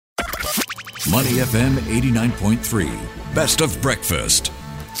Money FM 89.3. Best of breakfast.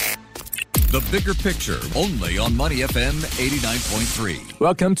 The Bigger Picture, only on Money FM 89.3.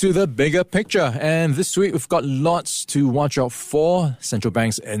 Welcome to The Bigger Picture. And this week, we've got lots to watch out for. Central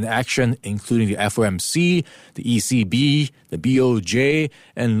banks in action, including the FOMC, the ECB, the BOJ,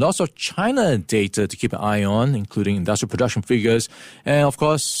 and lots of China data to keep an eye on, including industrial production figures. And of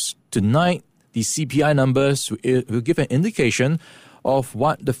course, tonight, the CPI numbers will give an indication of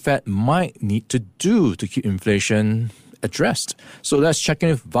what the Fed might need to do to keep inflation addressed. So let's check in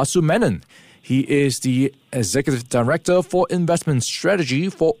with Vasu Menon. He is the Executive Director for Investment Strategy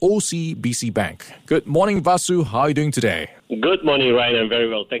for OCBC Bank. Good morning, Vasu. How are you doing today? Good morning, Ryan. I'm very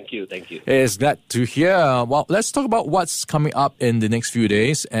well. Thank you. It's glad to hear. Well, let's talk about what's coming up in the next few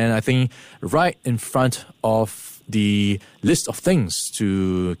days. And I think right in front of the list of things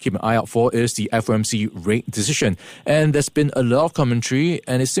to keep an eye out for is the FOMC rate decision. And there's been a lot of commentary,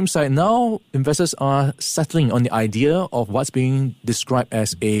 and it seems like now investors are settling on the idea of what's being described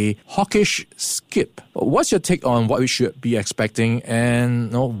as a hawkish skip. What's your take on what we should be expecting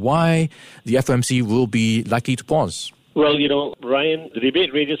and why the FOMC will be likely to pause? Well, Ryan, the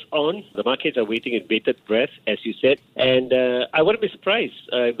debate rages on. The markets are waiting in bated breath, as you said. And I wouldn't be surprised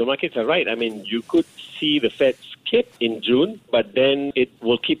if the markets are right. I mean, you could see the Fed skip in June, but then it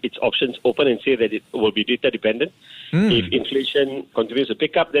will keep its options open and say that it will be data dependent. If inflation continues to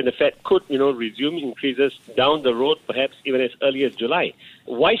pick up, then the Fed could, resume increases down the road, perhaps even as early as July.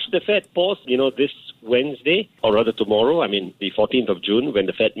 Why should the Fed pause, this Wednesday, or rather tomorrow, the 14th of June, when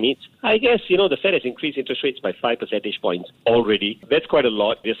the Fed meets? I guess, the Fed has increased interest rates by 5 percentage points already. That's quite a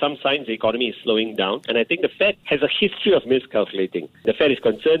lot. There's some signs the economy is slowing down, and I think the Fed has a history of miscalculating. The Fed is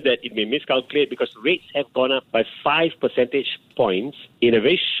concerned that it may miscalculate because rates have gone up by 5 percentage points in a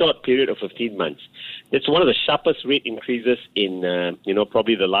very short period of 15 months. It's one of the sharpest rate increases in,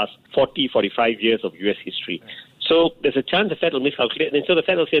 probably the last 40, 45 years of U.S. history. So there's a chance the Fed will miscalculate. And so the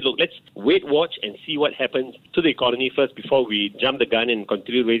Fed will say, look, let's wait, watch, and see what happens to the economy first before we jump the gun and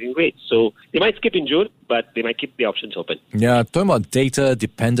continue raising rates. So they might skip in June, but they might keep the options open. Yeah, talking about data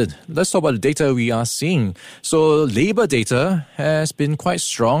dependent. Let's talk about the data we are seeing. So labor data has been quite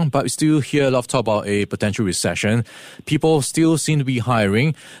strong, but we still hear a lot of talk about a potential recession. People still seem to be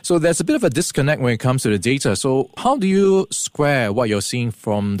hiring. So there's a bit of a disconnect when it comes to the data. So how do you square what you're seeing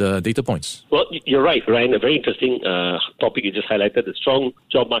from the data points? Well, you're right, Ryan. A very interesting topic you just highlighted. The strong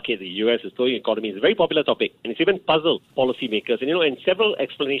job market in the U.S., the slowing economy is a very popular topic, and it's even puzzled policymakers. And several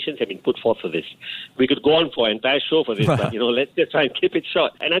explanations have been put forth for this. We could go on for an entire show for this, but let's just try and keep it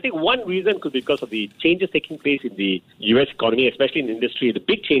short. And I think one reason could be because of the changes taking place in the U.S. economy, especially in industry, the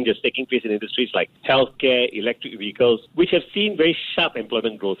big changes taking place in industries like healthcare, electric vehicles, which have seen very sharp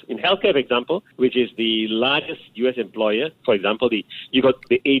employment growth. In healthcare, for example, which is the largest U.S. employer, for example, you got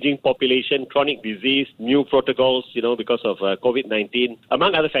the aging population, chronic disease, new protocols, because of COVID-19,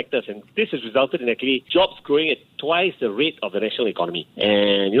 among other factors. And this has resulted in actually jobs growing at twice the rate of the national economy.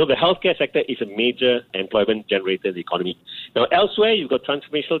 And, the healthcare sector is a major employment generator in the economy. Now, elsewhere, you've got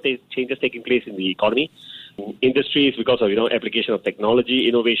transformational changes taking place in the economy. Industries because of, application of technology,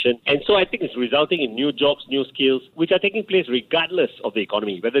 innovation. And so I think it's resulting in new jobs, new skills, which are taking place regardless of the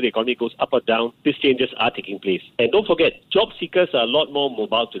economy. Whether the economy goes up or down, these changes are taking place. And don't forget, job seekers are a lot more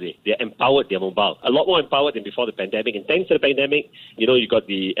mobile today. They're empowered, they're mobile. A lot more empowered than before the pandemic. And thanks to the pandemic, you got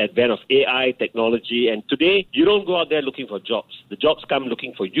the advent of AI, technology. And today, you don't go out there looking for jobs. The jobs come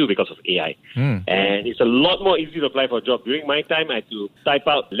looking for you because of AI. And it's a lot more easy to apply for a job. During my time, I had to type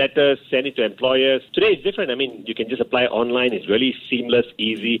out letters, send it to employers. Today, it's different. You can just apply online. It's really seamless,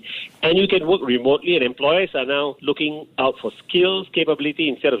 easy. And you can work remotely, and employers are now looking out for skills, capability,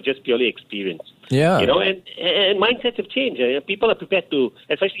 instead of just purely experience. Yeah. And mindsets have changed. People are prepared to,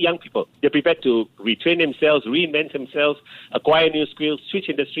 especially young people, they're prepared to retrain themselves, reinvent themselves, acquire new skills, switch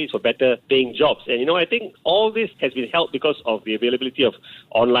industries for better paying jobs. And, I think all this has been helped because of the availability of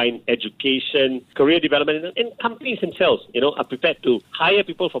online education, career development, and companies themselves, are prepared to hire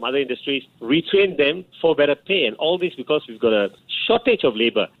people from other industries, retrain them for better pay. And all this because we've got a shortage of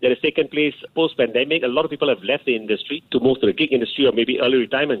labor that has taken place post-pandemic. A lot of people have left the industry to move to the gig industry or maybe early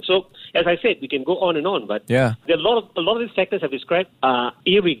retirement. So, as I said, we can go on and on, but there are a lot of these factors I've described are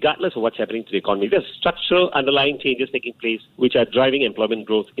irregardless of what's happening to the economy. There's structural underlying changes taking place which are driving employment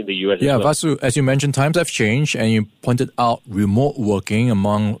growth in the U.S. Yeah, as well. Vasu, as you mentioned, times have changed, and you pointed out remote working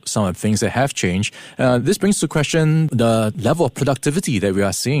among some of the things that have changed. This brings to question the level of productivity that we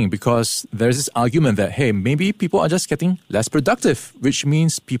are seeing, because there's this argument that, hey, maybe people are just getting less productive, which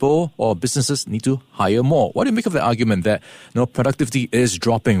means people or businesses need to hire more. What do you make of the argument that productivity is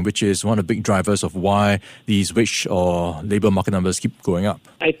dropping, which is one of the big drivers drivers of why these wage or labor market numbers keep going up?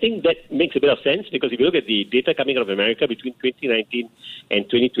 I think that makes a bit of sense because if you look at the data coming out of America between 2019 and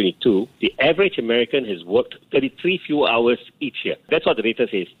 2022, the average American has worked 33 fewer hours each year. That's what the data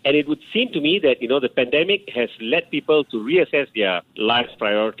says. And it would seem to me that, the pandemic has led people to reassess their life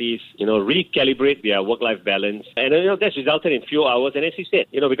priorities, recalibrate their work-life balance. And, that's resulted in fewer hours. And as you said,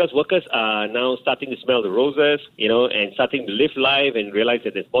 because workers are now starting to smell the roses, and starting to live life and realize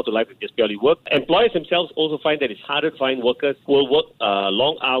that there's more to life than just purely work. Employers themselves also find that it's harder to find workers who will work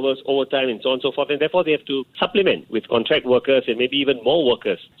long hours, overtime, and so on and so forth. And therefore, they have to supplement with contract workers and maybe even more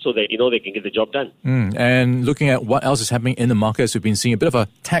workers so that, they can get the job done. And looking at what else is happening in the markets, we've been seeing a bit of a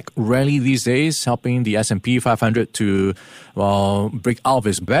tech rally these days, helping the S&P 500 to, break out of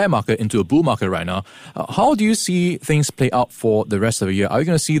its bear market into a bull market right now. How do you see things play out for the rest of the year? Are you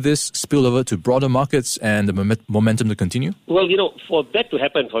going to see this spill over to broader markets and the momentum to continue? Well, for that to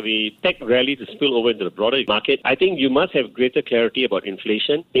happen, for the tech rally to spill over into the broader market, I think you must have greater clarity about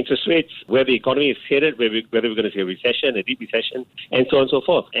inflation, interest rates, where the economy is headed, whether we're going to see a recession, a deep recession, and so on and so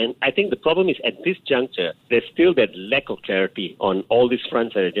forth. And I think the problem is at this juncture, there's still that lack of clarity on all these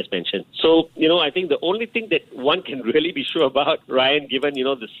fronts that I just mentioned. So, I think the only thing that one can really be sure about, Ryan, given,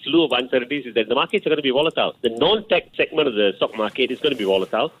 the slew of uncertainties, is that the markets are going to be volatile. The non-tech segment of the stock market is going to be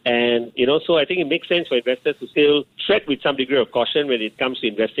volatile. And, so I think it makes sense for investors to still tread with some degree of caution when it comes to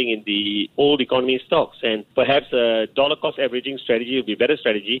investing in the old economy stocks. And perhaps a dollar cost averaging strategy would be a better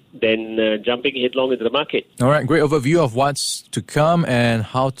strategy than jumping headlong into the market. All right, great overview of what's to come and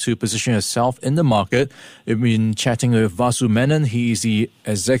how to position yourself in the market. We've been chatting with Vasu Menon. He is the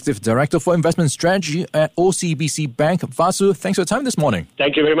Executive Director for Investment Strategy at OCBC Bank. Vasu, thanks for your time this morning.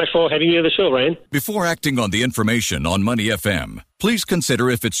 Thank you very much for having me on the show, Ryan. Before acting on the information on Money FM, please consider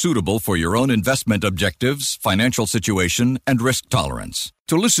if it's suitable for your own investment objectives, financial situation, and risk tolerance.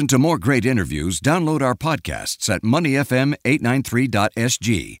 To listen to more great interviews, download our podcasts at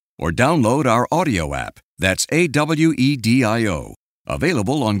moneyfm893.sg or download our audio app. That's AWEDIO.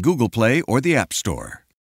 Available on Google Play or the App Store.